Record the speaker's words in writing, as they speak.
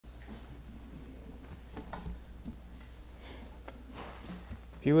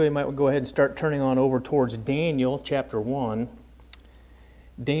If you really might go ahead and start turning on over towards Daniel chapter 1.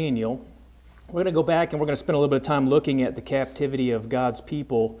 Daniel. We're going to go back and we're going to spend a little bit of time looking at the captivity of God's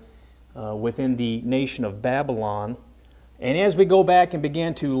people within the nation of Babylon. And as we go back and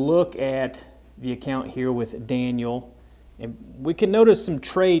begin to look at the account here with Daniel, and we can notice some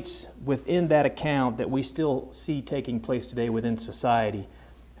traits within that account that we still see taking place today within society.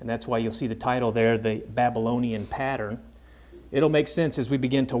 And that's why you'll see the title there, The Babylonian Pattern. It'll make sense as we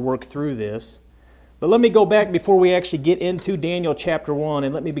begin to work through this. But let me go back before we actually get into Daniel chapter 1,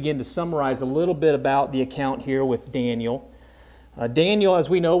 and let me begin to summarize a little bit about the account here with Daniel. Daniel, as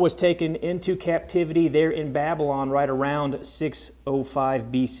we know, was taken into captivity there in Babylon right around 605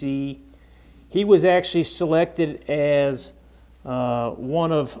 BC. He was actually selected as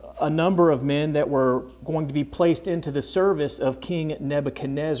one of a number of men that were going to be placed into the service of King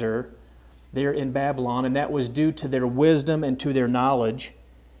Nebuchadnezzar there in Babylon, and that was due to their wisdom and to their knowledge.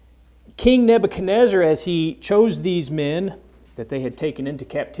 King Nebuchadnezzar, as he chose these men that they had taken into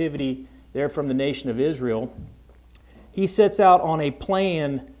captivity there from the nation of Israel, he sets out on a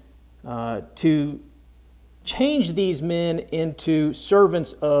plan to change these men into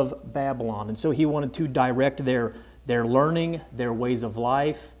servants of Babylon. And so he wanted to direct their learning, their ways of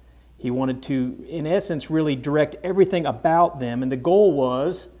life. He wanted to, in essence, really direct everything about them. And the goal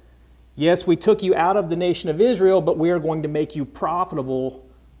was, yes, we took you out of the nation of Israel, but we are going to make you profitable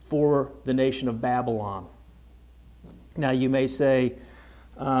for the nation of Babylon. Now you may say,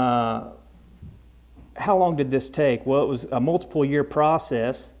 how long did this take? Well, it was a multiple year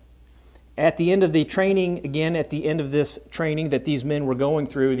process. At the end of the training, again, at the end of this training that these men were going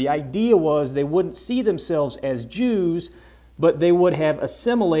through, the idea was they wouldn't see themselves as Jews, but they would have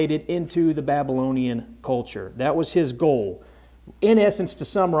assimilated into the Babylonian culture. That was his goal. In essence, to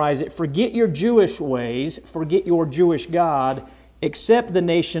summarize it, forget your Jewish ways, forget your Jewish God, accept the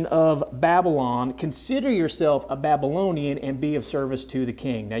nation of Babylon, consider yourself a Babylonian, and be of service to the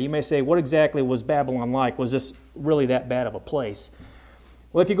king. Now you may say, what exactly was Babylon like? Was this really that bad of a place?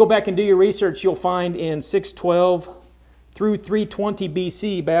 Well, if you go back and do your research, you'll find in 612 through 320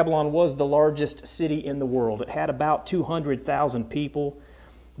 BC, Babylon was the largest city in the world. It had about 200,000 people.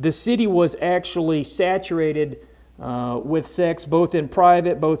 The city was actually saturated with sex, both in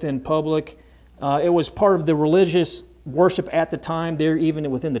private, both in public. It was part of the religious worship at the time there, even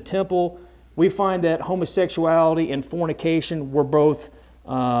within the temple. We find that homosexuality and fornication were both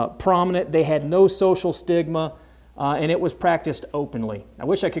prominent. They had no social stigma, and it was practiced openly. I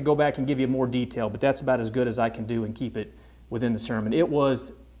wish I could go back and give you more detail, but that's about as good as I can do and keep it within the sermon. It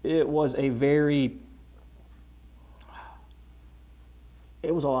was a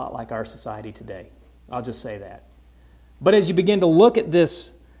lot like our society today. I'll just say that. But as you begin to look at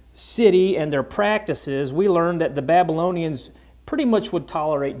this city and their practices, we learn that the Babylonians pretty much would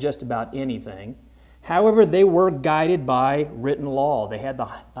tolerate just about anything. However, they were guided by written law. They had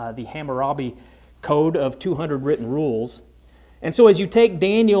the Hammurabi Code of 200 written rules. And so as you take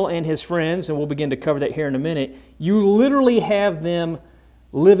Daniel and his friends, and we'll begin to cover that here in a minute, you literally have them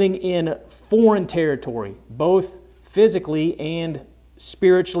living in foreign territory, both physically and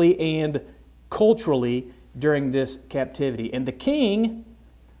spiritually and culturally during this captivity. And the king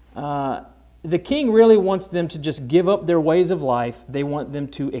really wants them to just give up their ways of life. They want them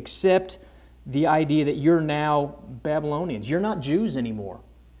to accept the idea that you're now Babylonians. You're not Jews anymore.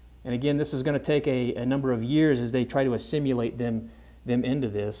 And again, this is going to take a number of years as they try to assimilate them into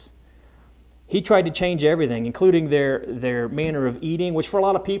this. He tried to change everything, including their manner of eating, which for a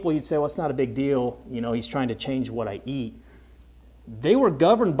lot of people you'd say, well, it's not a big deal. You know, he's trying to change what I eat. They were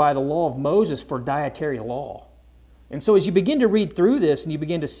governed by the law of Moses for dietary law. And so as you begin to read through this and you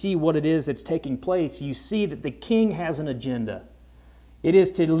begin to see what it is that's taking place, you see that the king has an agenda. It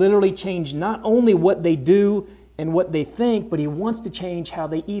is to literally change not only what they do and what they think, but he wants to change how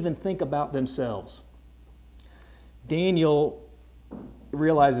they even think about themselves. Daniel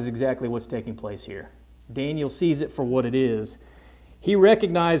realizes exactly what's taking place here. Daniel sees it for what it is. He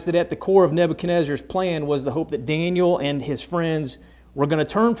recognized that at the core of Nebuchadnezzar's plan was the hope that Daniel and his friends were going to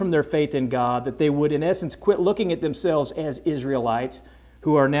turn from their faith in God, that they would, in essence, quit looking at themselves as Israelites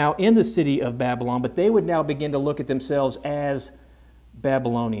who are now in the city of Babylon, but they would now begin to look at themselves as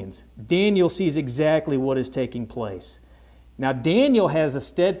Babylonians. Daniel sees exactly what is taking place. Now, Daniel has a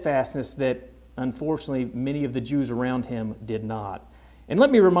steadfastness that, unfortunately, many of the Jews around him did not. And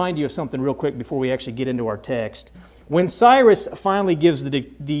let me remind you of something real quick before we actually get into our text. When Cyrus finally gives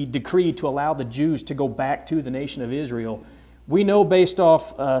the decree to allow the Jews to go back to the nation of Israel, we know based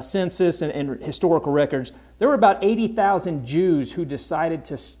off census and historical records, there were about 80,000 Jews who decided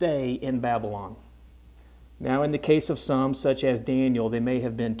to stay in Babylon. Now, in the case of some, such as Daniel, they may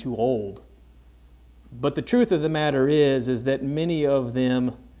have been too old. But the truth of the matter is that many of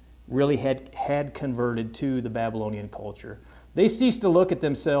them really had converted to the Babylonian culture. They ceased to look at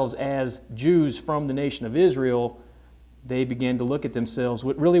themselves as Jews from the nation of Israel. They began to look at themselves,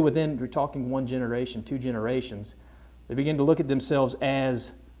 really within, you're talking one generation, 2 generations, they began to look at themselves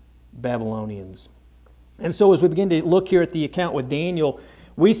as Babylonians. And so as we begin to look here at the account with Daniel,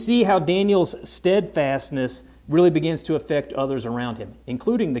 we see how Daniel's steadfastness really begins to affect others around him,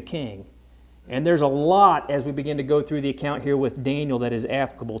 including the king. And there's a lot as we begin to go through the account here with Daniel that is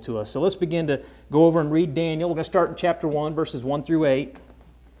applicable to us. So let's begin to go over and read Daniel. We're going to start in chapter 1, verses 1 through 8.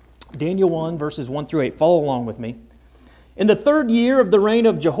 Daniel 1, verses 1 through 8. Follow along with me. In the 3rd year of the reign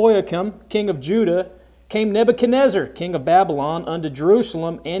of Jehoiakim, king of Judah, came Nebuchadnezzar, king of Babylon, unto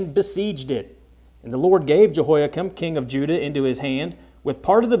Jerusalem and besieged it. And the Lord gave Jehoiakim, king of Judah, into his hand, with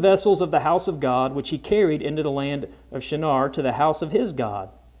part of the vessels of the house of God, which he carried into the land of Shinar to the house of his God.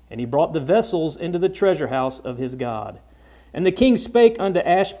 And he brought the vessels into the treasure house of his God. And the king spake unto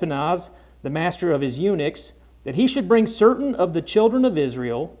Ashpenaz, the master of his eunuchs, that he should bring certain of the children of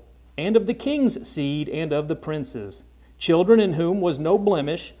Israel, and of the king's seed, and of the princes, children in whom was no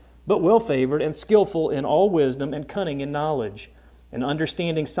blemish, but well-favored, and skillful in all wisdom, and cunning in knowledge, and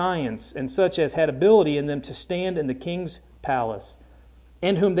understanding science, and such as had ability in them to stand in the king's palace,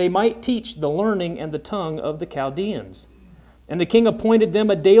 and whom they might teach the learning and the tongue of the Chaldeans. And the king appointed them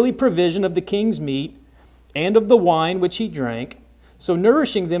a daily provision of the king's meat, and of the wine which he drank, so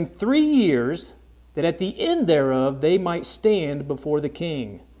nourishing them 3 years, that at the end thereof they might stand before the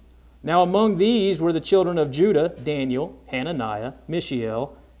king. Now among these were the children of Judah, Daniel, Hananiah,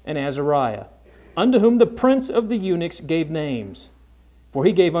 Mishael, and Azariah, unto whom the prince of the eunuchs gave names. For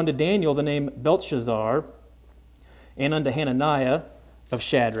he gave unto Daniel the name Belteshazzar, and unto Hananiah of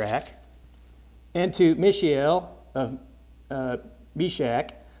Shadrach, and to Mishael of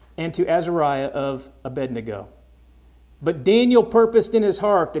Meshach, and to Azariah of Abednego. But Daniel purposed in his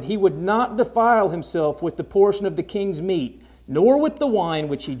heart that he would not defile himself with the portion of the king's meat, nor with the wine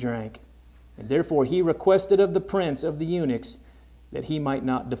which he drank. And therefore he requested of the prince of the eunuchs that he might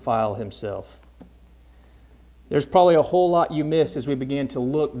not defile himself. There's probably a whole lot you missed as we began to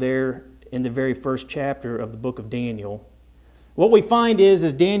look there in the very first chapter of the book of Daniel. What we find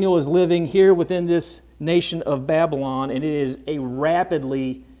is Daniel is living here within this nation of Babylon, and it is a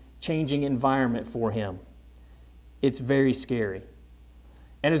rapidly changing environment for him. It's very scary.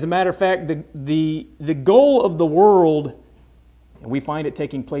 And as a matter of fact, the goal of the world, and we find it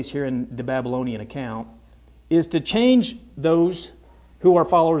taking place here in the Babylonian account, is to change those who are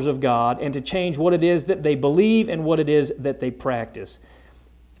followers of God and to change what it is that they believe and what it is that they practice.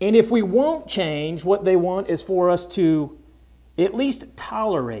 And if we won't change, what they want is for us to at least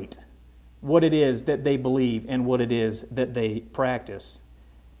tolerate what it is that they believe and what it is that they practice.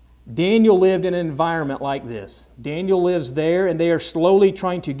 Daniel lived in an environment like this. Daniel lives there, and they are slowly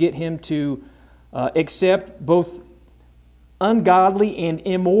trying to get him to accept both ungodly and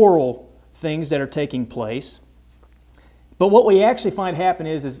immoral things that are taking place. But what we actually find happen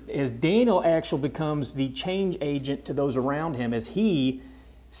is Daniel actually becomes the change agent to those around him as he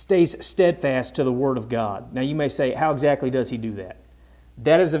stays steadfast to the Word of God. Now you may say, how exactly does he do that?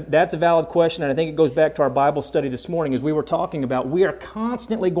 That's a valid question, and I think it goes back to our Bible study this morning as we were talking about. We are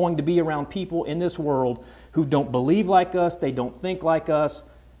constantly going to be around people in this world who don't believe like us, they don't think like us,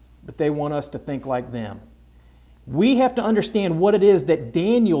 but they want us to think like them. We have to understand what it is that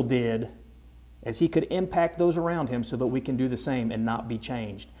Daniel did as he could impact those around him so that we can do the same and not be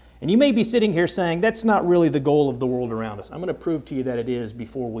changed. And you may be sitting here saying, that's not really the goal of the world around us. I'm going to prove to you that it is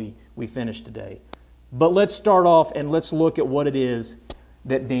before we finish today. But let's start off and let's look at what it is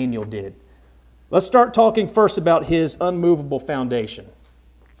that Daniel did. Let's start talking first about his unmovable foundation.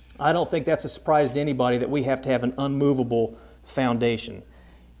 I don't think that's a surprise to anybody that we have to have an unmovable foundation.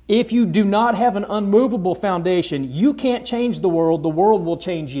 If you do not have an unmovable foundation, you can't change the world will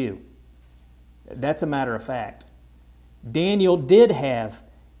change you. That's a matter of fact. Daniel did have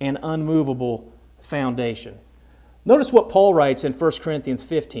an unmovable foundation. Notice what Paul writes in 1 Corinthians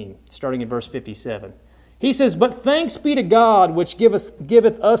 15, starting in verse 57. He says, "But thanks be to God, which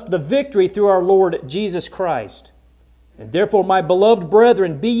giveth us the victory through our Lord Jesus Christ. And therefore, my beloved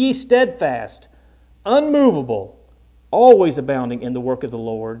brethren, be ye steadfast, unmovable, always abounding in the work of the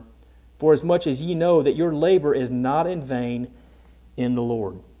Lord, for as much as ye know that your labor is not in vain in the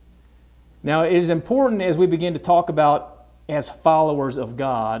Lord." Now, it is important as we begin to talk about as followers of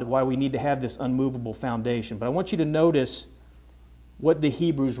God, why we need to have this unmovable foundation. But I want you to notice what the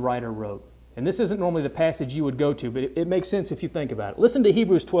Hebrews writer wrote. And this isn't normally the passage you would go to, but it makes sense if you think about it. Listen to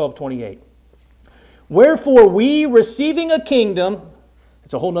Hebrews 12:28. Wherefore we, receiving a kingdom,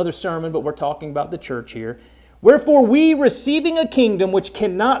 it's a whole other sermon, but we're talking about the church here. Wherefore we, receiving a kingdom which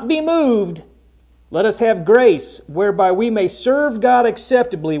cannot be moved, let us have grace, whereby we may serve God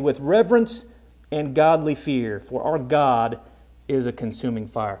acceptably with reverence and godly fear, for our God is a consuming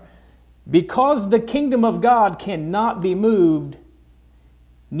fire. Because the kingdom of God cannot be moved,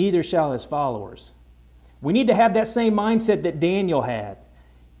 neither shall his followers. We need to have that same mindset that Daniel had,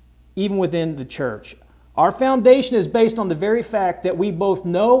 even within the church. Our foundation is based on the very fact that we both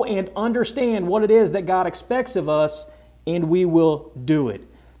know and understand what it is that God expects of us, and we will do it.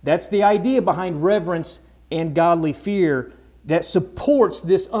 That's the idea behind reverence and godly fear that supports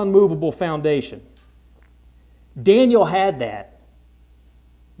this unmovable foundation. Daniel had that.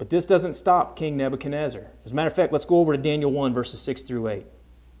 But this doesn't stop King Nebuchadnezzar. As a matter of fact, let's go over to Daniel 1, verses 6 through 8.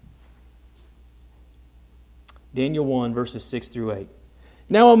 Daniel 1, verses 6 through 8.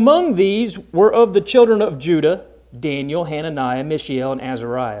 Now among these were of the children of Judah, Daniel, Hananiah, Mishael, and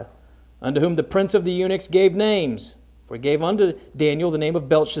Azariah, unto whom the prince of the eunuchs gave names. For he gave unto Daniel the name of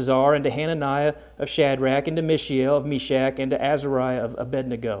Belshazzar, and to Hananiah of Shadrach, and to Mishael of Meshach, and to Azariah of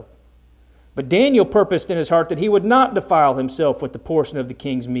Abednego. But Daniel purposed in his heart that he would not defile himself with the portion of the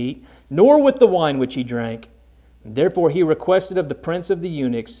king's meat, nor with the wine which he drank. And therefore he requested of the prince of the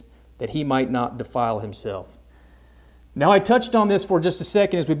eunuchs that he might not defile himself. Now I touched on this for just a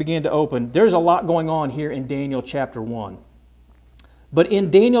second as we began to open. There's a lot going on here in Daniel chapter 1. But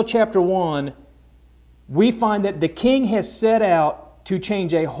in Daniel chapter 1, we find that the king has set out to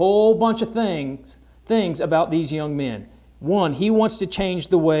change a whole bunch of things about these young men. One, he wants to change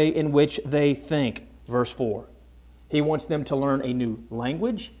the way in which they think, verse 4. He wants them to learn a new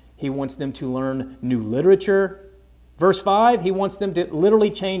language. He wants them to learn new literature. Verse 5, he wants them to literally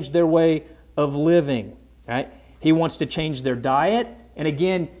change their way of living. Right? He wants to change their diet. And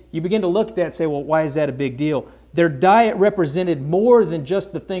again, you begin to look at that and say, well, why is that a big deal? Their diet represented more than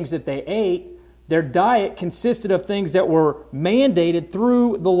just the things that they ate. Their diet consisted of things that were mandated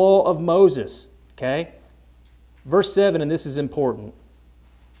through the law of Moses. Okay? Verse 7, and this is important.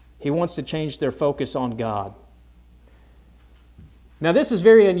 He wants to change their focus on God. Now, this is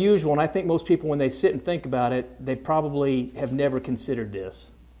very unusual, and I think most people, when they sit and think about it, they probably have never considered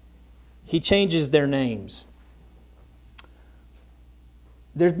this. He changes their names.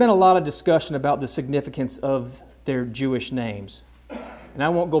 There's been a lot of discussion about the significance of their Jewish names. And I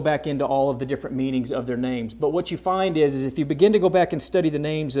won't go back into all of the different meanings of their names. But what you find is if you begin to go back and study the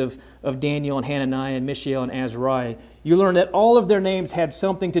names of Daniel and Hananiah and Mishael and Azariah, you learn that all of their names had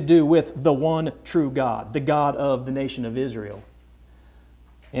something to do with the one true God, the God of the nation of Israel.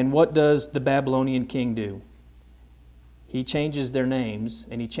 And what does the Babylonian king do? He changes their names,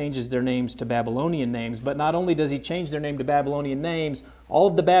 and he changes their names to Babylonian names. But not only does he change their name to Babylonian names, all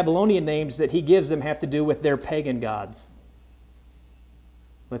of the Babylonian names that he gives them have to do with their pagan gods.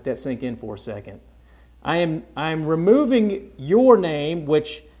 Let that sink in for a second. I am removing your name,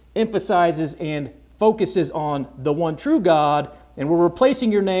 which emphasizes and focuses on the one true God, and we're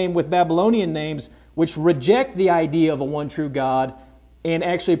replacing your name with Babylonian names, which reject the idea of a one true God and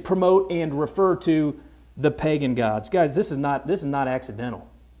actually promote and refer to the pagan gods. Guys, this is not accidental.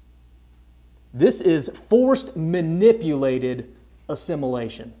 This is forced, manipulated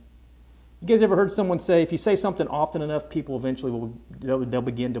assimilation. You guys ever heard someone say, if you say something often enough, people eventually they'll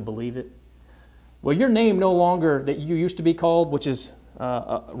begin to believe it? Well, your name no longer that you used to be called, which is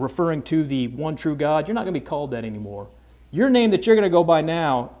referring to the one true God, you're not going to be called that anymore. Your name that you're going to go by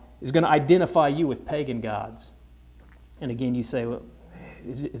now is going to identify you with pagan gods. And again, you say, well,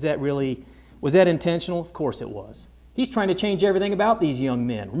 is that really, was that intentional? Of course it was. He's trying to change everything about these young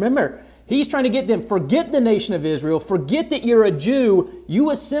men. Remember, he's trying to get them, forget the nation of Israel, forget that you're a Jew, you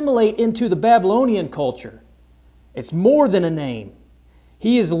assimilate into the Babylonian culture. It's more than a name.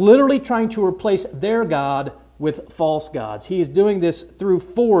 He is literally trying to replace their God with false gods. He is doing this through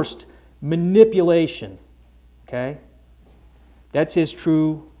forced manipulation. Okay? That's his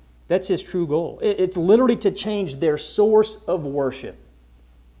true goal. It's literally to change their source of worship.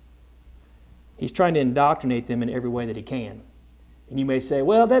 He's trying to indoctrinate them in every way that he can. And you may say,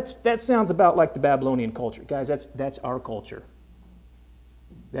 well, that sounds about like the Babylonian culture. Guys, that's our culture.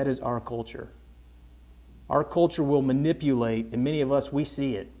 That is our culture. Our culture will manipulate, and many of us, we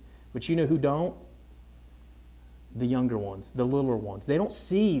see it. But you know who don't? The younger ones, the littler ones. They don't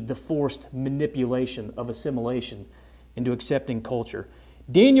see the forced manipulation of assimilation into accepting culture.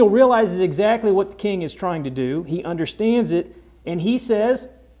 Daniel realizes exactly what the king is trying to do. He understands it, and he says,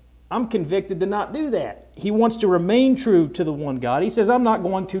 I'm convicted to not do that. He wants to remain true to the one God. He says, I'm not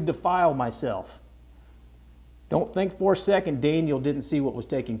going to defile myself. Don't think for a second Daniel didn't see what was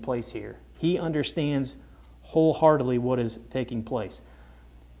taking place here. He understands wholeheartedly what is taking place.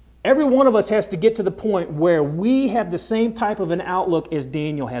 Every one of us has to get to the point where we have the same type of an outlook as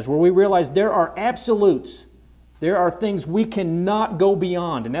Daniel has, where we realize there are absolutes. There are things we cannot go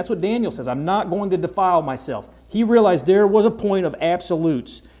beyond. And that's what Daniel says. I'm not going to defile myself. He realized there was a point of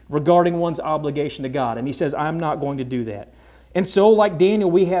absolutes regarding one's obligation to God. And he says, I'm not going to do that. And so, like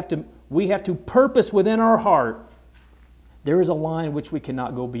Daniel, we have to purpose within our heart, there is a line which we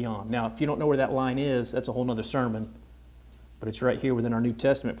cannot go beyond. Now, if you don't know where that line is, that's a whole other sermon. But it's right here within our New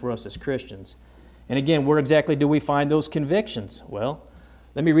Testament for us as Christians. And again, where exactly do we find those convictions? Well,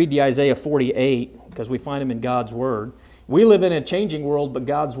 let me read you Isaiah 48, because we find them in God's Word. We live in a changing world, but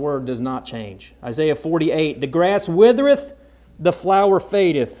God's Word does not change. Isaiah 48, the grass withereth, the flower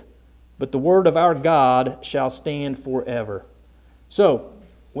fadeth, but the word of our God shall stand forever. So,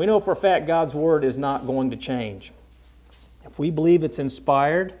 we know for a fact God's Word is not going to change. If we believe it's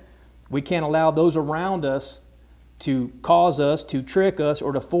inspired, we can't allow those around us to cause us, to trick us,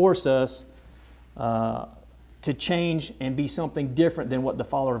 or to force us to change and be something different than what the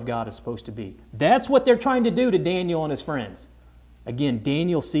follower of God is supposed to be. That's what they're trying to do to Daniel and his friends. Again,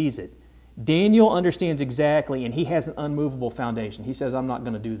 Daniel sees it. Daniel understands exactly, and he has an unmovable foundation. He says, I'm not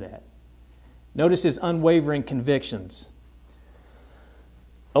going to do that. Notice his unwavering convictions.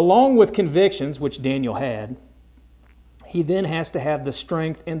 Along with convictions, which Daniel had, he then has to have the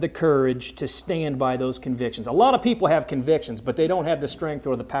strength and the courage to stand by those convictions. A lot of people have convictions, but they don't have the strength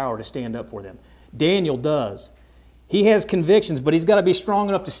or the power to stand up for them. Daniel does. He has convictions, but he's got to be strong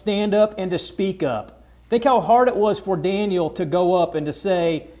enough to stand up and to speak up. Think how hard it was for Daniel to go up and to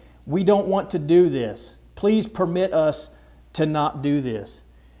say, we don't want to do this. Please permit us to not do this.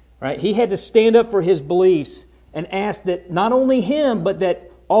 Right? He had to stand up for his beliefs and ask that not only him, but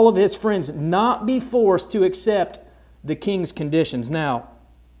that all of his friends not be forced to accept the king's conditions. Now,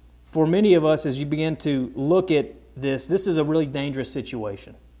 for many of us, as you begin to look at this is a really dangerous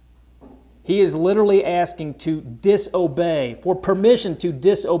situation. He is literally asking to disobey, for permission to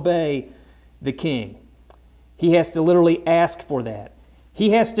disobey the king. He has to literally ask for that.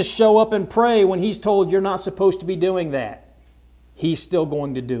 He has to show up and pray when he's told you're not supposed to be doing that. He's still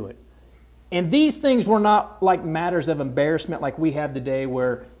going to do it. And these things were not like matters of embarrassment like we have today,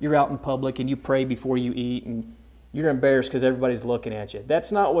 where you're out in public and you pray before you eat and you're embarrassed because everybody's looking at you.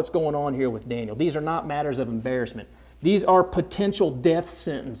 That's not what's going on here with Daniel. These are not matters of embarrassment. These are potential death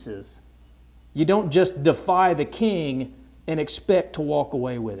sentences. You don't just defy the king and expect to walk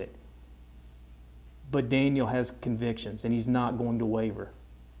away with it. But Daniel has convictions, and he's not going to waver.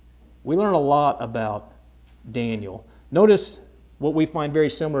 We learn a lot about Daniel. Notice what we find very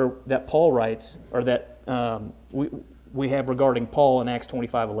similar that Paul writes, or that we have regarding Paul in Acts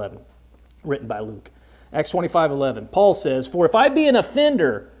 25:11, written by Luke. Acts 25:11, Paul says, "For if I be an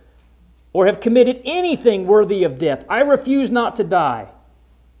offender or have committed anything worthy of death, I refuse not to die.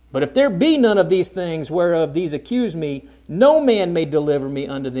 But if there be none of these things whereof these accuse me, no man may deliver me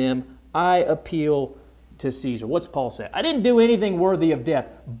unto them. I appeal to Caesar." What's Paul say? I didn't do anything worthy of death,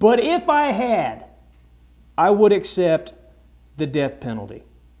 but if I had, I would accept the death penalty.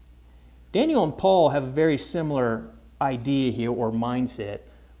 Daniel and Paul have a very similar idea here, or mindset.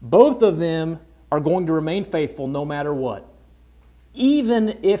 Both of them are going to remain faithful no matter what,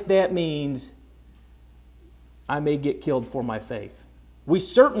 even if that means I may get killed for my faith. We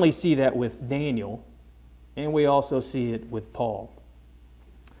certainly see that with Daniel, and we also see it with Paul.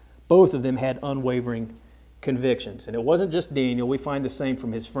 Both of them had unwavering convictions. And it wasn't just Daniel. We find the same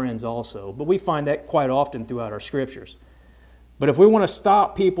from his friends also. But we find that quite often throughout our scriptures. But if we want to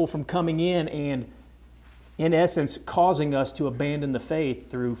stop people from coming in and, in essence, causing us to abandon the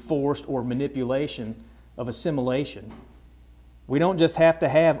faith through forced or manipulation of assimilation, we don't just have to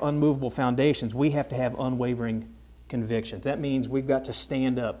have unmovable foundations. We have to have unwavering convictions. That means we've got to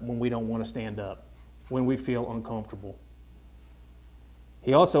stand up when we don't want to stand up, when we feel uncomfortable.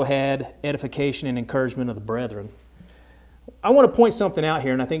 He also had edification and encouragement of the brethren. I want to point something out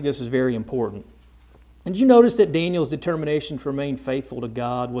here, and I think this is very important. Did you notice that Daniel's determination to remain faithful to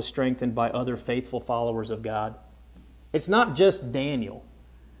God was strengthened by other faithful followers of God? It's not just Daniel.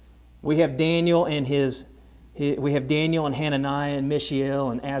 We have Daniel and Hananiah and Mishael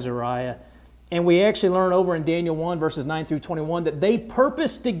and Azariah. And we actually learn over in Daniel 1, verses 9 through 21, that they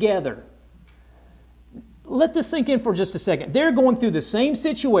purposed together. Let this sink in for just a second. They're going through the same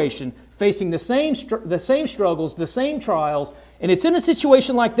situation, facing the same struggles, the same trials, and it's in a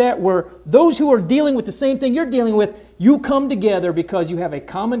situation like that where those who are dealing with the same thing you're dealing with, you come together because you have a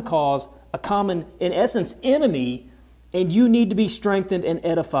common cause, a common, in essence, enemy, and you need to be strengthened and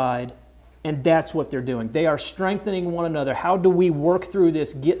edified And that's what they're doing. They are strengthening one another. How do we work through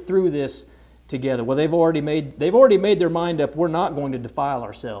this, get through this together? Well, they've already made their mind up. We're not going to defile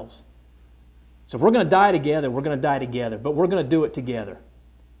ourselves. So if we're going to die together, we're going to die together. But we're going to do it together.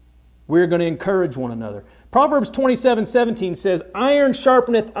 We're going to encourage one another. Proverbs 27:17 says, "Iron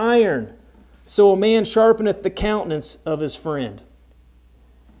sharpeneth iron, so a man sharpeneth the countenance of his friend."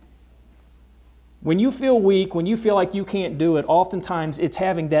 When you feel weak, when you feel like you can't do it, oftentimes it's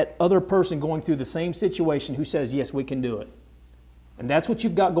having that other person going through the same situation who says, yes, we can do it. And that's what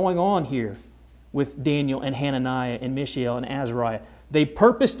you've got going on here with Daniel and Hananiah and Mishael and Azariah. They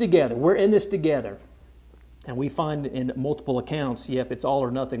purpose together. We're in this together. And we find in multiple accounts, yep, it's all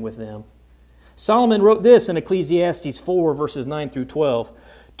or nothing with them. Solomon wrote this in Ecclesiastes 4, verses 9 through 12.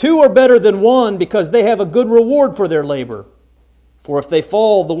 "Two are better than one because they have a good reward for their labor. For if they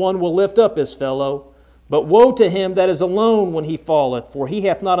fall, the one will lift up his fellow. But woe to him that is alone when he falleth, for he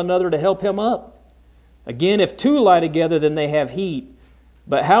hath not another to help him up. Again, if two lie together, then they have heat.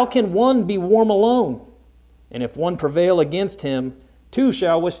 But how can one be warm alone? And if one prevail against him, two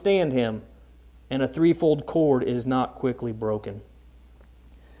shall withstand him. And a threefold cord is not quickly broken."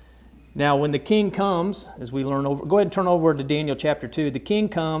 Now, when the king comes, as we learn over, go ahead and turn over to Daniel chapter 2. The king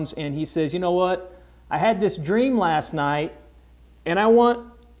comes and he says, you know what? I had this dream last night, and I want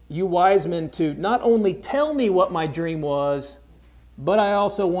you wise men to not only tell me what my dream was, but I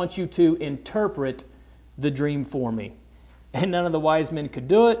also want you to interpret the dream for me. And none of the wise men could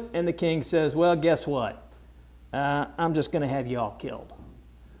do it, and the king says, well, guess what? I'm just going to have you all killed.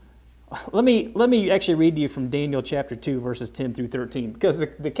 Let me actually read to you from Daniel chapter 2, verses 10 through 13, because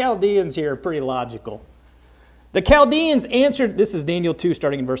the Chaldeans here are pretty logical. The Chaldeans answered, this is Daniel 2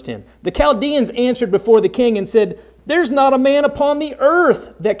 starting in verse 10. The Chaldeans answered before the king and said, "There's not a man upon the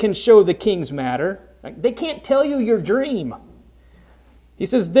earth that can show the king's matter." They can't tell you your dream. He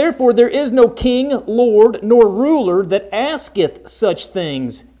says, "Therefore there is no king, lord, nor ruler that asketh such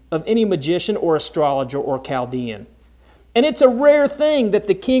things of any magician or astrologer or Chaldean. And it's a rare thing that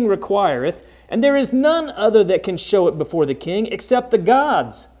the king requireth, and there is none other that can show it before the king except the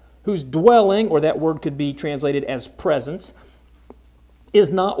gods, whose dwelling," or that word could be translated as presence, "is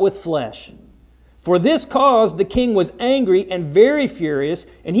not with flesh. For this cause the king was angry and very furious,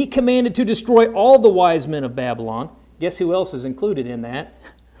 and he commanded to destroy all the wise men of Babylon." Guess who else is included in that?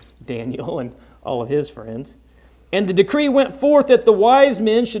 Daniel and all of his friends. "And the decree went forth that the wise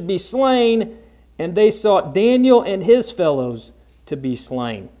men should be slain, and they sought Daniel and his fellows to be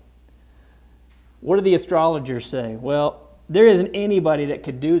slain." What do the astrologers say? Well, there isn't anybody that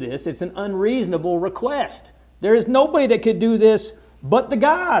could do this. It's an unreasonable request. There is nobody that could do this but the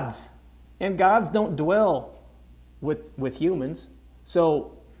gods. And gods don't dwell with humans.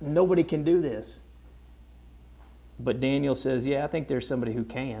 So nobody can do this. But Daniel says, yeah, I think there's somebody who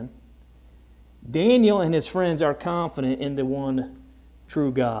can. Daniel and his friends are confident in the one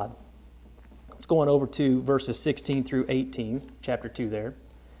true God. Let's go on over to verses 16 through 18, chapter 2 there.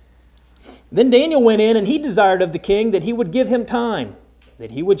 "Then Daniel went in, and he desired of the king that he would give him time,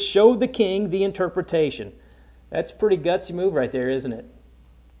 that he would show the king the interpretation." That's a pretty gutsy move right there, isn't it?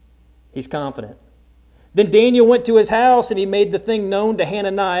 He's confident. "Then Daniel went to his house, and he made the thing known to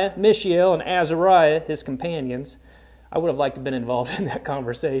Hananiah, Mishael, and Azariah, his companions." I would have liked to have been involved in that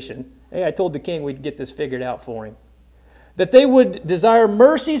conversation. Hey, I told the king we'd get this figured out for him. "That they would desire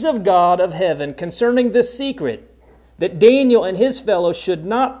mercies of God of heaven concerning this secret, that Daniel and his fellows should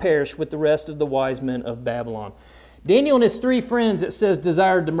not perish with the rest of the wise men of Babylon." Daniel and his three friends, it says,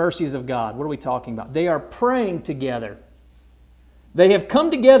 desired the mercies of God. What are we talking about? They are praying together. They have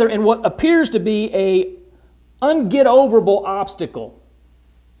come together in what appears to be a unget-overable obstacle.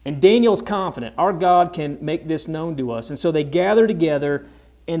 And Daniel's confident our God can make this known to us. And so they gather together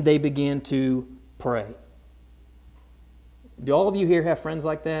and they begin to pray. Do all of you here have friends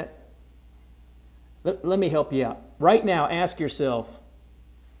like that? Let me help you out. Right now, ask yourself,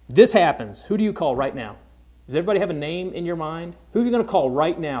 this happens. Who do you call right now? Does everybody have a name in your mind? Who are you going to call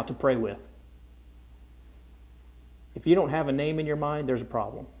right now to pray with? If you don't have a name in your mind, there's a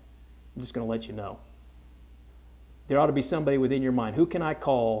problem. I'm just going to let you know. There ought to be somebody within your mind. Who can I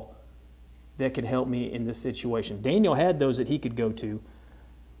call that could help me in this situation? Daniel had those that he could go to.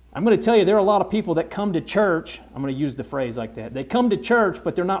 I'm going to tell you, there are a lot of people that come to church. I'm going to use the phrase like that. They come to church,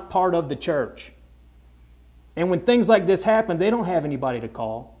 but they're not part of the church. And when things like this happen, they don't have anybody to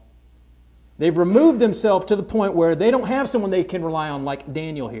call. They've removed themselves to the point where they don't have someone they can rely on like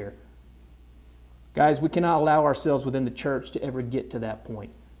Daniel here. Guys, we cannot allow ourselves within the church to ever get to that point.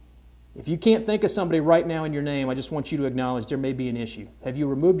 If you can't think of somebody right now in your name, I just want you to acknowledge there may be an issue. Have you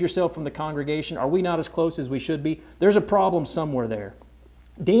removed yourself from the congregation? Are we not as close as we should be? There's a problem somewhere there.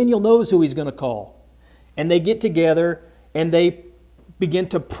 Daniel knows who he's going to call. And they get together and they begin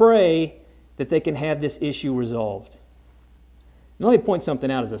to pray that they can have this issue resolved. And let me point something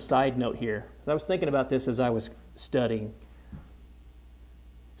out as a side note here. I was thinking about this as I was studying.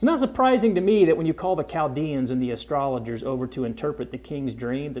 It's not surprising to me that when you call the Chaldeans and the astrologers over to interpret the king's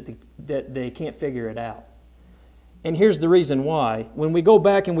dream, that they can't figure it out. And here's the reason why. When we go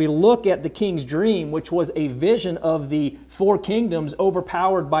back and we look at the king's dream, which was a vision of the four kingdoms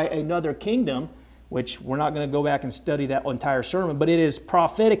overpowered by another kingdom, which we're not going to go back and study that entire sermon, but it is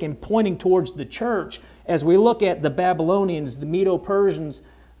prophetic and pointing towards the church. As we look at the Babylonians, the Medo-Persians,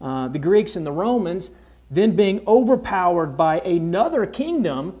 the Greeks, and the Romans, then being overpowered by another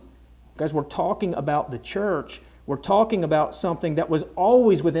kingdom, guys, we're talking about the church. We're talking about something that was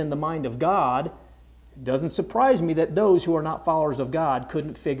always within the mind of God. It doesn't surprise me that those who are not followers of God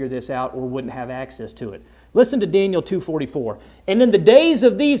couldn't figure this out or wouldn't have access to it. Listen to Daniel 2:44. And in the days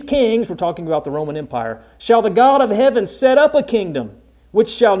of these kings, we're talking about the Roman Empire, shall the God of heaven set up a kingdom which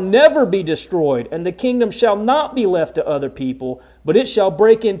shall never be destroyed, and the kingdom shall not be left to other people, but it shall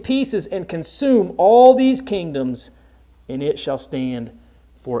break in pieces and consume all these kingdoms, and it shall stand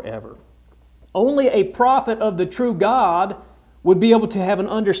forever. Only a prophet of the true God would be able to have an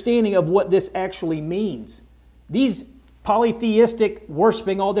understanding of what this actually means. These polytheistic,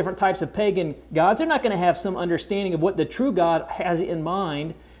 worshiping all different types of pagan gods, they're not going to have some understanding of what the true God has in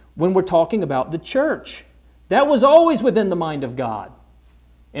mind when we're talking about the church. That was always within the mind of God.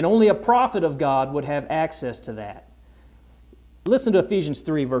 And only a prophet of God would have access to that. Listen to Ephesians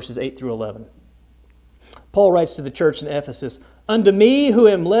 3, verses 8 through 11. Paul writes to the church in Ephesus, Unto me, who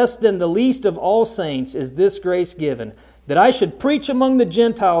am less than the least of all saints, is this grace given, that I should preach among the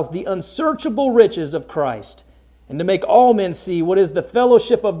Gentiles the unsearchable riches of Christ, and to make all men see what is the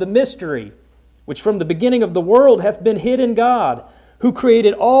fellowship of the mystery, which from the beginning of the world hath been hid in God, who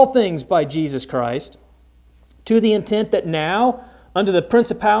created all things by Jesus Christ, to the intent that now, unto the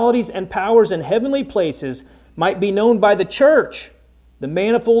principalities and powers in heavenly places, might be known by the church the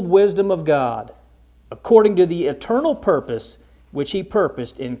manifold wisdom of God, according to the eternal purpose which He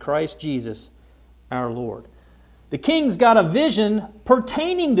purposed in Christ Jesus our Lord. The king's got a vision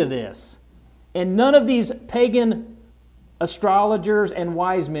pertaining to this. And none of these pagan astrologers and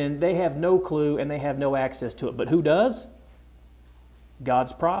wise men, they have no clue and they have no access to it. But who does?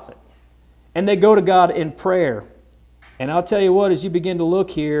 God's prophet. And they go to God in prayer. And I'll tell you what, as you begin to look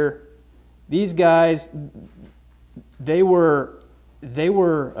here, these guys, they were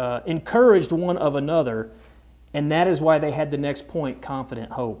encouraged one of another, and that is why they had the next point,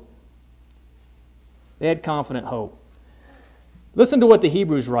 confident hope. They had confident hope. Listen to what the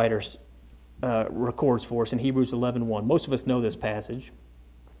Hebrews writers records for us in Hebrews 11:1. Most of us know this passage.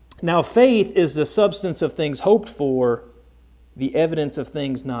 Now faith is the substance of things hoped for, the evidence of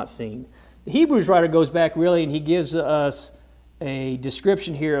things not seen. The Hebrews writer goes back really and he gives us a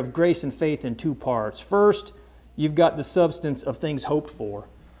description here of grace and faith in two parts. First, you've got the substance of things hoped for.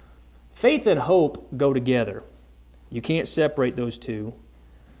 Faith and hope go together. You can't separate those two.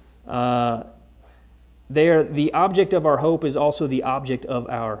 The object of our hope is also the object of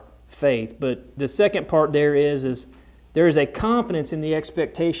our faith. But the second part there is there is a confidence in the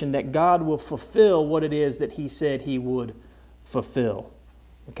expectation that God will fulfill what it is that He said He would fulfill.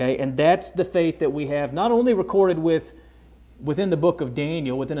 Okay, and that's the faith that we have, not only recorded within the book of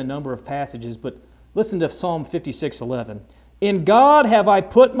Daniel, within a number of passages, but listen to Psalm 56:11. In God have I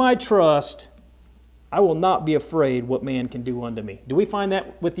put my trust, I will not be afraid what man can do unto me. Do we find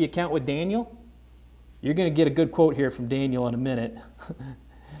that with the account with Daniel? You're going to get a good quote here from Daniel in a minute.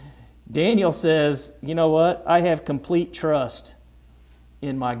 Daniel says, you know what? I have complete trust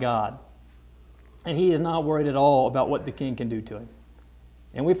in my God. And he is not worried at all about what the king can do to him.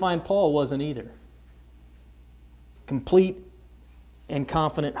 And we find Paul wasn't either. Complete and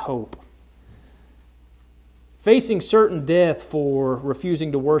confident hope. Facing certain death for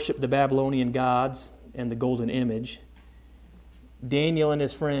refusing to worship the Babylonian gods and the golden image, Daniel and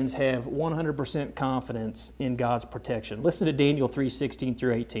his friends have 100% confidence in God's protection. Listen to Daniel 3:16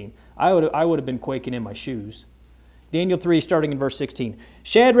 through 18. I would have been quaking in my shoes. Daniel 3, starting in verse 16.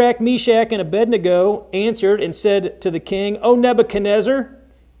 Shadrach, Meshach, and Abednego answered and said to the king, O Nebuchadnezzar,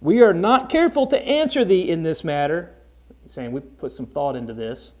 we are not careful to answer thee in this matter. He's saying we put some thought into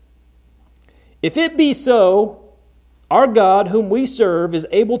this. If it be so, our God whom we serve is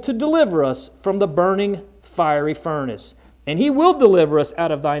able to deliver us from the burning fiery furnace, and He will deliver us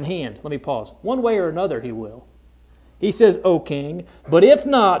out of thine hand. Let me pause. One way or another He will. He says, O king, but if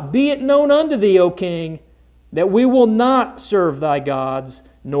not, be it known unto thee, O king, that we will not serve thy gods,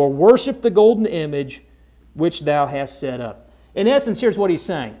 nor worship the golden image which thou hast set up. In essence, here's what he's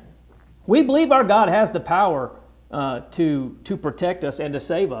saying. We believe our God has the power to protect us and to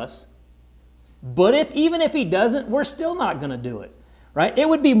save us. But even if he doesn't, we're still not going to do it. Right? It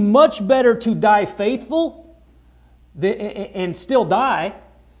would be much better to die faithful and still die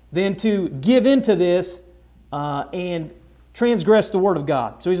than to give into this and transgress the Word of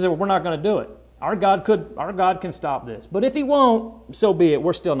God. So he said, we're not going to do it. Our God can stop this. But if he won't, so be it.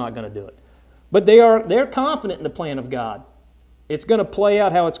 We're still not going to do it. But they're confident in the plan of God. It's going to play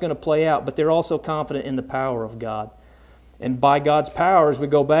out how it's going to play out, but they're also confident in the power of God. And by God's power, as we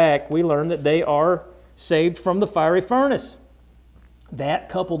go back, we learn that they are saved from the fiery furnace. That,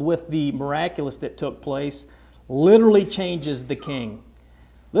 coupled with the miraculous that took place, literally changes the king.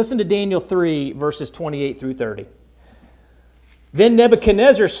 Listen to Daniel 3, verses 28 through 30. Then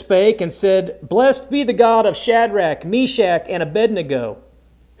Nebuchadnezzar spake and said, Blessed be the God of Shadrach, Meshach, and Abednego,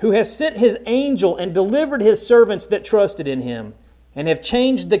 who has sent his angel and delivered his servants that trusted in him, and have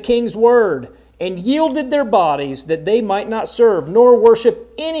changed the king's word, and yielded their bodies that they might not serve nor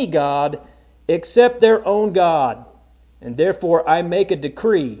worship any god except their own God. And therefore I make a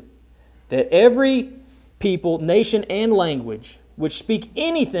decree that every people, nation, and language which speak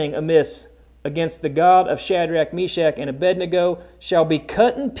anything amiss against the God of Shadrach, Meshach, and Abednego shall be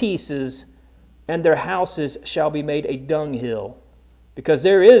cut in pieces, and their houses shall be made a dunghill, because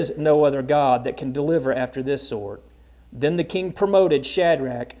there is no other God that can deliver after this sort. Then the king promoted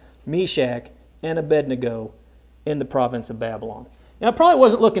Shadrach, Meshach, and Abednego in the province of Babylon. Now, it probably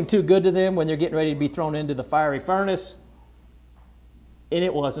wasn't looking too good to them when they're getting ready to be thrown into the fiery furnace. And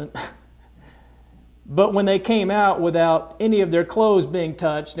it wasn't. But when they came out without any of their clothes being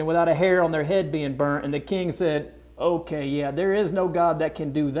touched and without a hair on their head being burnt, and the king said, okay, yeah, there is no God that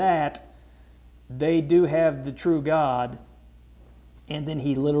can do that. They do have the true God. And then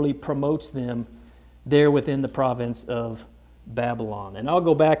he literally promotes them there within the province of Babylon. And I'll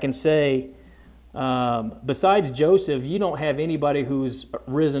go back and say, besides Joseph, you don't have anybody who's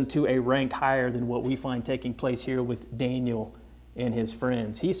risen to a rank higher than what we find taking place here with Daniel and his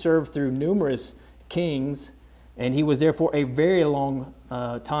friends. He served through numerous kings, and he was there for a very long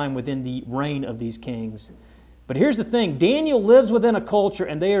time within the reign of these kings. But here's the thing. Daniel lives within a culture,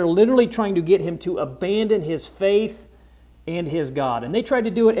 and they are literally trying to get him to abandon his faith and his God. And they tried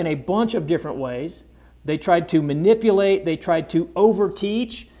to do it in a bunch of different ways. They tried to manipulate. They tried to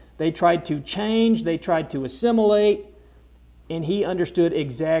overteach. They tried to change. They tried to assimilate. And he understood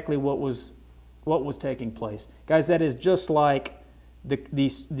exactly what was taking place. Guys, that is just like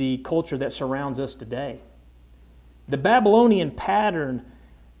the culture that surrounds us today. The Babylonian pattern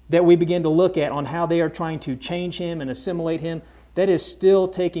that we begin to look at on how they are trying to change him and assimilate him, that is still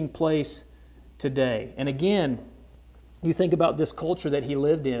taking place today. And again, you think about this culture that he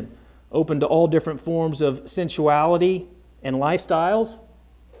lived in, open to all different forms of sensuality and lifestyles,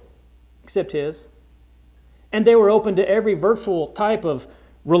 except his. And they were open to every virtual type of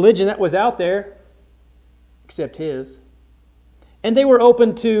religion that was out there, except his. And they were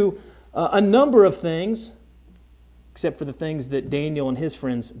open to a number of things, except for the things that Daniel and his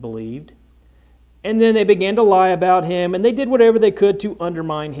friends believed. And then they began to lie about him, and they did whatever they could to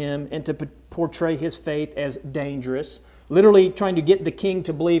undermine him and to portray his faith as dangerous, literally trying to get the king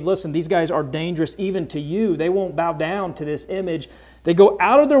to believe, listen, these guys are dangerous even to you. They won't bow down to this image. They go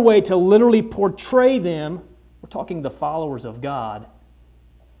out of their way to literally portray them, we're talking the followers of God,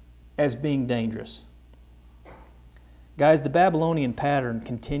 as being dangerous. Guys, the Babylonian pattern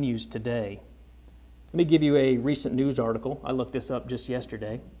continues today. Let me give you a recent news article. I looked this up just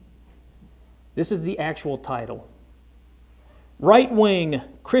yesterday. This is the actual title. Right-wing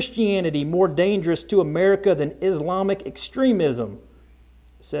Christianity more dangerous to America than Islamic extremism,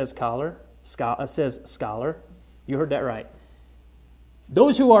 says scholar. You heard that right.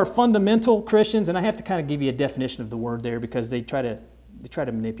 Those who are fundamental Christians, and I have to kind of give you a definition of the word there because they try to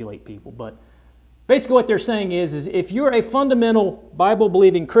manipulate people, but basically what they're saying is if you're a fundamental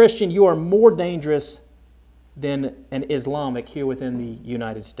Bible-believing Christian, you are more dangerous than an Islamic here within the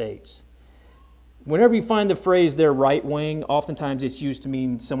United States. Whenever you find the phrase they're right-wing, oftentimes it's used to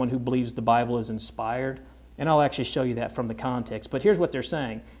mean someone who believes the Bible is inspired, and I'll actually show you that from the context. But here's what they're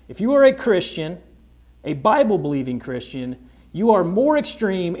saying. If you are a Christian, a Bible-believing Christian, you are more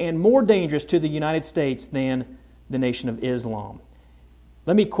extreme and more dangerous to the United States than the Nation of Islam.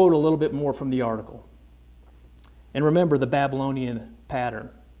 Let me quote a little bit more from the article. And remember the Babylonian pattern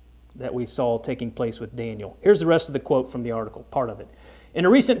that we saw taking place with Daniel. Here's the rest of the quote from the article, part of it. In a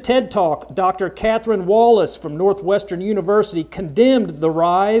recent TED Talk, Dr. Catherine Wallace from Northwestern University condemned the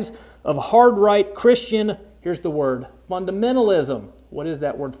rise of hard-right Christian, here's the word, fundamentalism. What is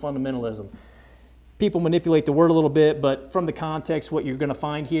that word, fundamentalism? people manipulate the word a little bit, but from the context, what you're going to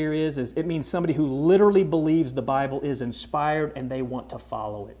find here is it means somebody who literally believes the Bible is inspired and they want to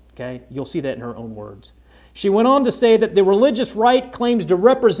follow it. Okay? You'll see that in her own words. She went on to say that the religious right claims to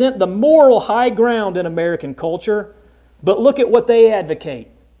represent the moral high ground in American culture, but look at what they advocate.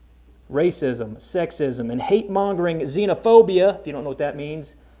 Racism, sexism, and hate-mongering xenophobia. If you don't know what that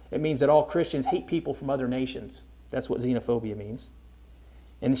means, it means that all Christians hate people from other nations. That's what xenophobia means.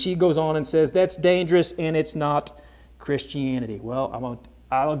 And she goes on and says, that's dangerous and it's not Christianity. Well,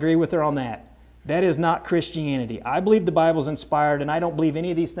 I'll agree with her on that. That is not Christianity. I believe the Bible's inspired, and I don't believe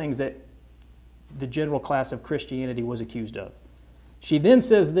any of these things that the general class of Christianity was accused of. She then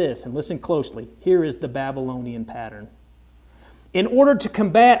says this, and listen closely. Here is the Babylonian pattern. In order to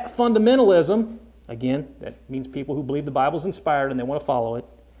combat fundamentalism, again, that means people who believe the Bible's inspired and they want to follow it,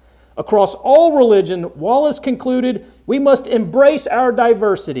 across all religion, Wallace concluded, we must embrace our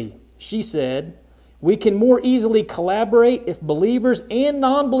diversity. She said, we can more easily collaborate if believers and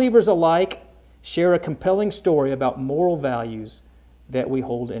non-believers alike share a compelling story about moral values that we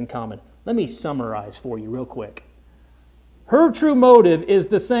hold in common. Let me summarize for you real quick. Her true motive is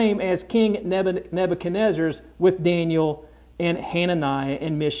the same as King Nebuchadnezzar's with Daniel and Hananiah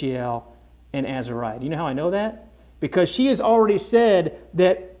and Mishael and Azariah. Do you know how I know that? Because she has already said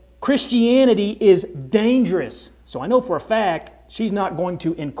that Christianity is dangerous. So I know for a fact she's not going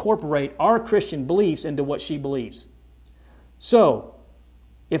to incorporate our Christian beliefs into what she believes. So,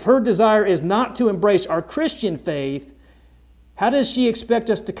 if her desire is not to embrace our Christian faith, how does she expect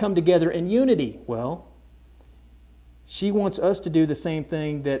us to come together in unity? Well, she wants us to do the same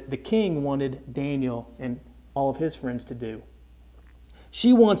thing that the king wanted Daniel and all of his friends to do.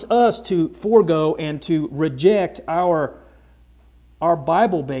 She wants us to forego and to reject our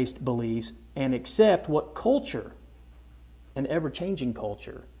Bible-based beliefs and accept what culture, an ever-changing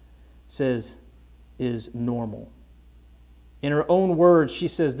culture, says is normal. In her own words, she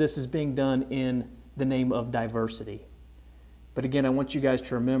says this is being done in the name of diversity. But again, I want you guys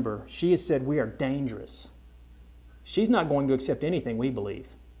to remember, she has said we are dangerous. She's not going to accept anything we believe.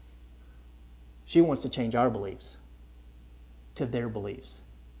 She wants to change our beliefs to their beliefs.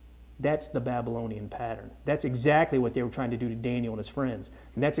 That's the Babylonian pattern. That's exactly what they were trying to do to Daniel and his friends.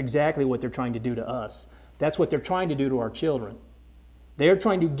 And that's exactly what they're trying to do to us. That's what they're trying to do to our children. They're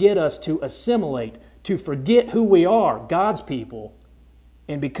trying to get us to assimilate, to forget who we are, God's people,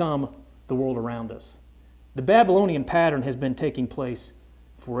 and become the world around us. The Babylonian pattern has been taking place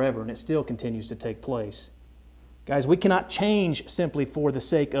forever, and it still continues to take place. Guys, we cannot change simply for the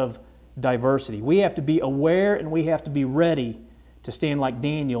sake of diversity. We have to be aware and we have to be ready to stand like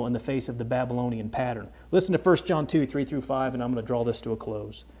Daniel in the face of the Babylonian pattern. Listen to 1 John 2, 3 through 5, and I'm going to draw this to a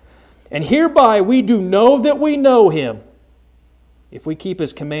close. And hereby we do know that we know him, if we keep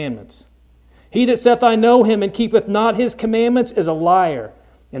his commandments. He that saith, I know him, and keepeth not his commandments, is a liar,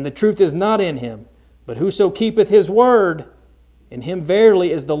 and the truth is not in him. But whoso keepeth his word, in him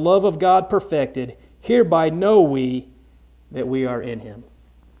verily is the love of God perfected. Hereby know we that we are in him.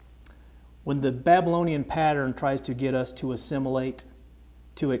 When the Babylonian pattern tries to get us to assimilate,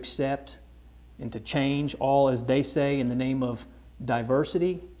 to accept, and to change all, as they say, in the name of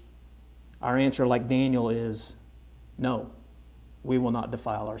diversity, our answer, like Daniel, is no, we will not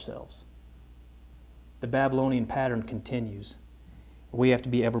defile ourselves. The Babylonian pattern continues. We have to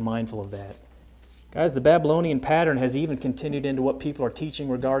be ever mindful of that. Guys, the Babylonian pattern has even continued into what people are teaching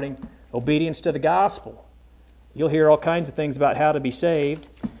regarding obedience to the gospel. You'll hear all kinds of things about how to be saved.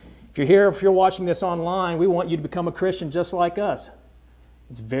 If you're watching this online, we want you to become a Christian just like us.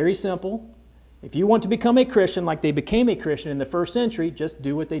 It's very simple. If you want to become a Christian like they became a Christian in the first century, just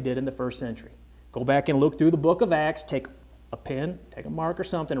do what they did in the first century. Go back and look through the book of Acts, take a pen, take a mark or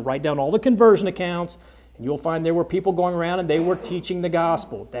something, and write down all the conversion accounts, and you'll find there were people going around and they were teaching the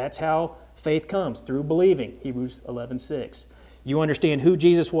gospel. That's how faith comes, through believing, Hebrews 11:6. You understand who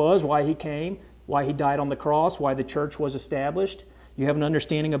Jesus was, why he came, why he died on the cross, why the church was established. You have an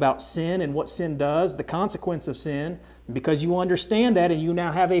understanding about sin and what sin does, the consequence of sin. And because you understand that and you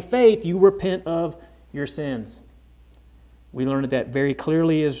now have a faith, you repent of your sins. We learned that very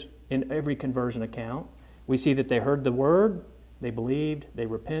clearly is in every conversion account. We see that they heard the word, they believed, they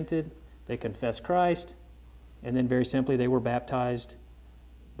repented, they confessed Christ, and then very simply they were baptized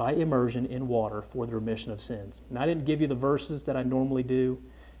by immersion in water for the remission of sins. And I didn't give you the verses that I normally do.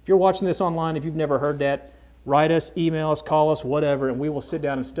 If you're watching this online, if you've never heard that, write us, email us, call us, whatever, and we will sit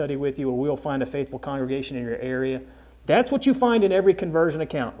down and study with you, or we'll find a faithful congregation in your area. That's what you find in every conversion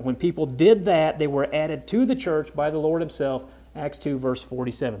account. When people did that, they were added to the church by the Lord himself, Acts 2, verse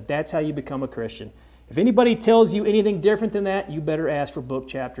 47. That's how you become a Christian. If anybody tells you anything different than that, you better ask for book,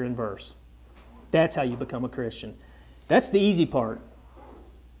 chapter, and verse. That's how you become a Christian. That's the easy part.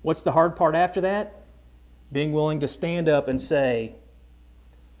 What's the hard part after that? Being willing to stand up and say,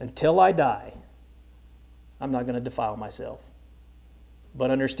 until I die, I'm not going to defile myself.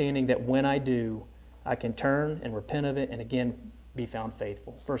 But understanding that when I do, I can turn and repent of it and again be found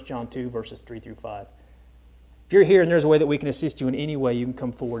faithful. 1 John 2, verses 3 through 5. If you're here and there's a way that we can assist you in any way, you can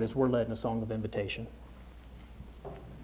come forward as we're led in a song of invitation.